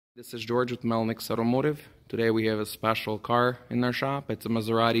This is George with Maserati Automotive. Today we have a special car in our shop. It's a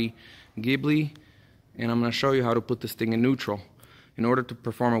Maserati Ghibli, and I'm going to show you how to put this thing in neutral. In order to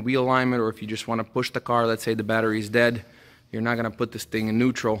perform a wheel alignment, or if you just want to push the car, let's say the battery is dead, you're not going to put this thing in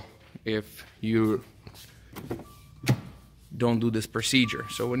neutral if you don't do this procedure.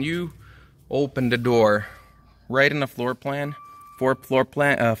 So when you open the door, right in the floor pan,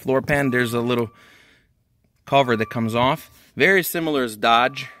 there's a little cover that comes off. Very similar as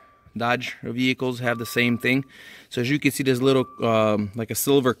Dodge vehicles have the same thing. So as you can see, there's a little like a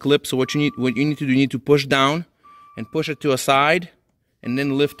silver clip. So what you need to do, you need to push down and push it to a side and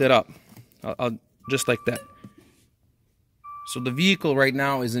then lift it up. Just like that. So the vehicle right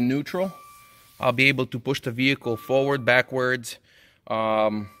now is in neutral. I'll be able to push the vehicle forward, backwards,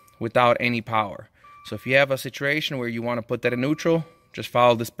 without any power. So if you have a situation where you want to put that in neutral, just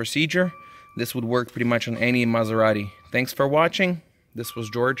follow this procedure. This would work pretty much on any Maserati. Thanks for watching. This was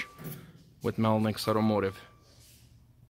George with Maserati Automotive.